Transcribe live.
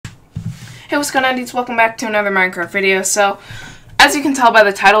Hey, what's going on, dudes? Welcome back to another Minecraft video. So, as you can tell by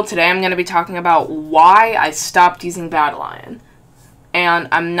the title today, I'm going to be talking about why I stopped using Badlion. And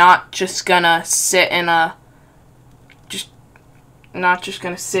I'm not just going to sit in a... not just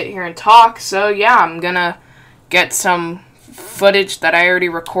going to sit here and talk. So, yeah, I'm going to get some footage that I already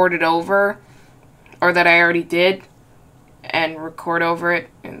recorded over, or that I already did, and record over it,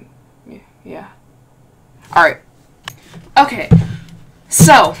 and yeah. Alright. Okay.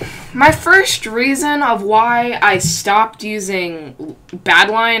 So, my first reason of why I stopped using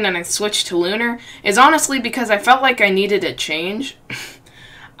Badlion and I switched to Lunar is honestly because I felt like I needed a change.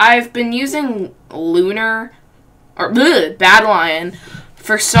 I've been using Lunar, or Badlion,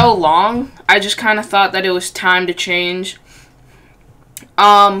 for so long, I just kind of thought that it was time to change.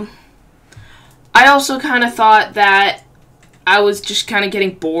 I also kind of thought that I was just kind of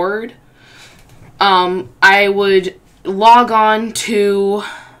getting bored. I would log on to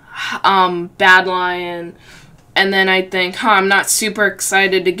Badlion, and then I'd think, I'm not super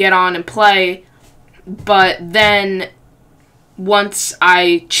excited to get on and play, but then once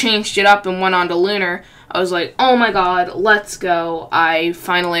I changed it up and went on to Lunar, I was like, oh my god, let's go, I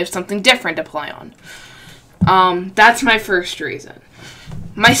finally have something different to play on. That's my first reason.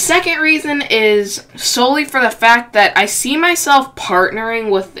 My second reason is solely for the fact that I see myself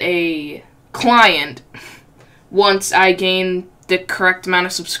partnering with a client once I gain the correct amount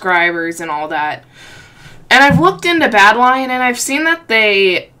of subscribers and all that. And I've looked into Badlion and I've seen that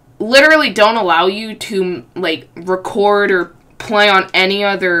they literally don't allow you to, like, record or play on any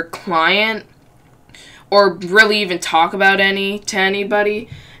other client or really even talk about to anybody.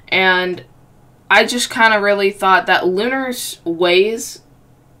 And I just kind of really thought that Lunar's ways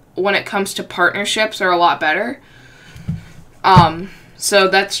when it comes to partnerships are a lot better. So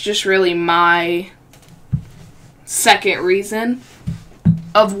that's just really my second reason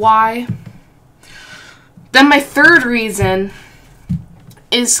of why. Then my third reason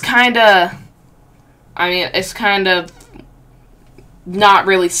is it's kind of not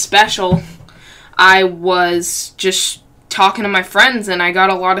really special. I was just talking to my friends and I got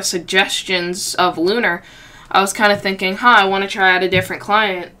a lot of suggestions of Lunar. I was kind of thinking, I want to try out a different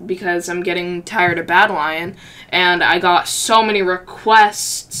client because I'm getting tired of Badlion, and I got so many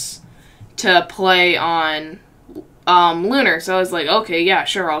requests to play on Lunar, so I was like, okay, yeah,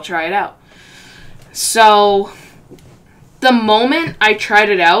 sure, I'll try it out. So, the moment I tried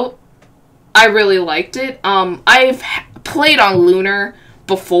it out, I really liked it. I've played on Lunar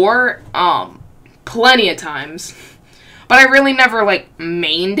before, plenty of times, but I really never, like,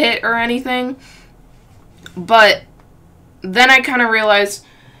 mained it or anything. But then I kind of realized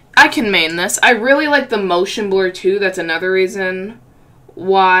I can main this. I really like the motion blur too. That's another reason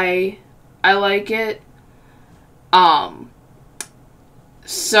why I like it.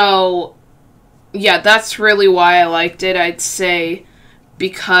 So yeah, that's really why I liked it. I'd say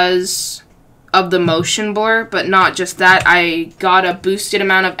because of the motion blur, but not just that. I got a boosted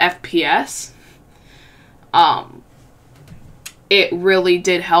amount of FPS. It really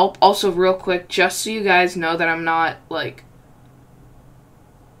did help. Also, real quick, just so you guys know that I'm not, like...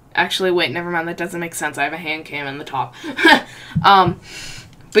 Actually, wait, never mind, that doesn't make sense. I have a hand cam in the top. But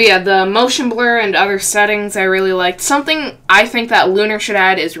yeah, the motion blur and other settings I really liked. Something I think that Lunar should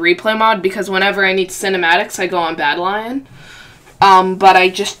add is replay mod, because whenever I need cinematics, I go on Badlion. But I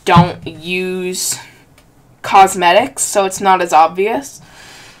just don't use cosmetics, so it's not as obvious.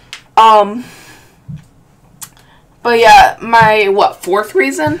 But yeah, my, fourth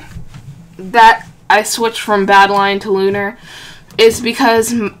reason that I switched from Badlion to Lunar is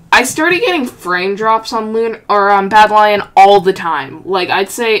because I started getting frame drops on Lunar, or on Badlion all the time. Like,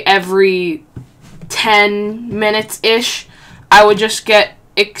 I'd say every 10 minutes-ish, I would just get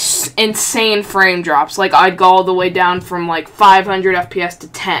insane frame drops. Like, I'd go all the way down from, like, 500 FPS to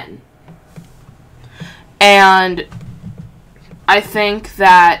 10. And I think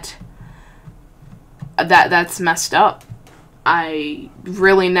that that's messed up. I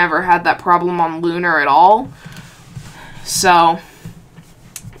really never had that problem on Lunar at all. So,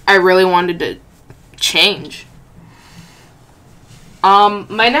 I really wanted to change. My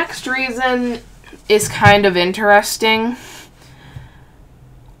next reason is kind of interesting.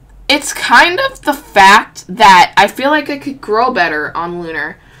 It's kind of the fact that I feel like I could grow better on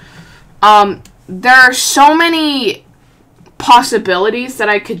Lunar. There are so many possibilities that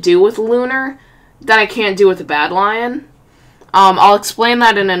I could do with Lunar that I can't do with the Badlion. I'll explain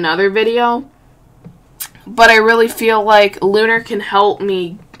that in another video. But I really feel like Lunar can help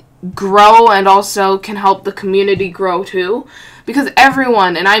me grow and also can help the community grow too. because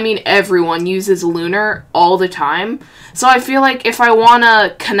everyone, and I mean everyone, uses Lunar all the time. So I feel like if I want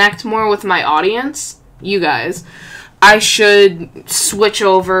to connect more with my audience, you guys, I should switch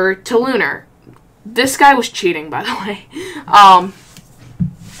over to Lunar. This guy was cheating, by the way.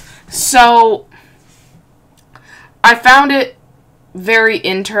 So I found it very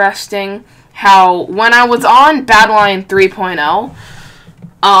interesting how when I was on Badlion 3.0,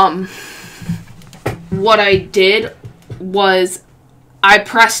 what I did was I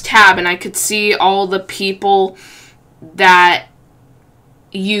pressed tab and I could see all the people that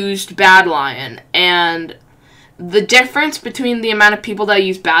used Badlion, and the difference between the amount of people that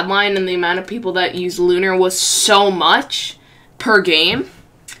use Badlion and the amount of people that use Lunar was so much per game.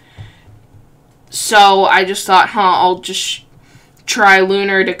 So I just thought, I'll just try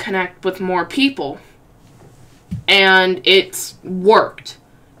Lunar to connect with more people. And it's worked.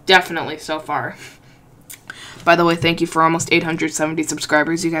 Definitely so far. By the way, thank you for almost 870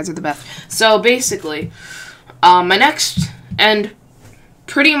 subscribers. You guys are the best. So basically, my next and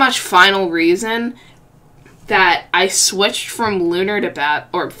pretty much final reason that I switched from Lunar to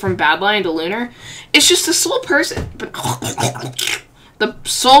from Badlion to Lunar, it's just the sole person, the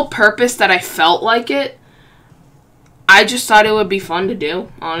sole purpose that I felt like it. I just thought it would be fun to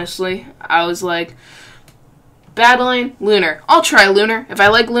do, honestly. I was like, Badlion, Lunar. I'll try Lunar. If I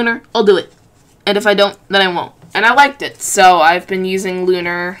like Lunar, I'll do it. And if I don't, then I won't. And I liked it, so I've been using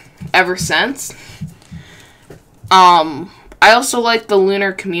Lunar ever since. I also like the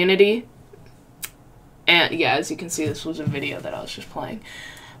Lunar community. And yeah, as you can see, this was a video that I was just playing.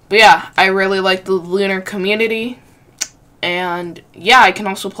 But yeah, I really like the Lunar community. And yeah, I can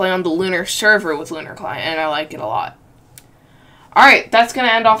also play on the Lunar server with lunarclient, and I like it a lot. Alright, that's going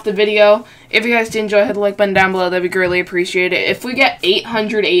to end off the video. If you guys did enjoy, hit the like button down below. That'd be greatly appreciated. If we get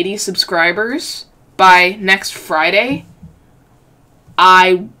 880 subscribers by next Friday,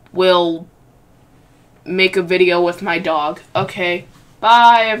 I will make a video with my dog. Okay,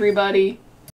 bye everybody.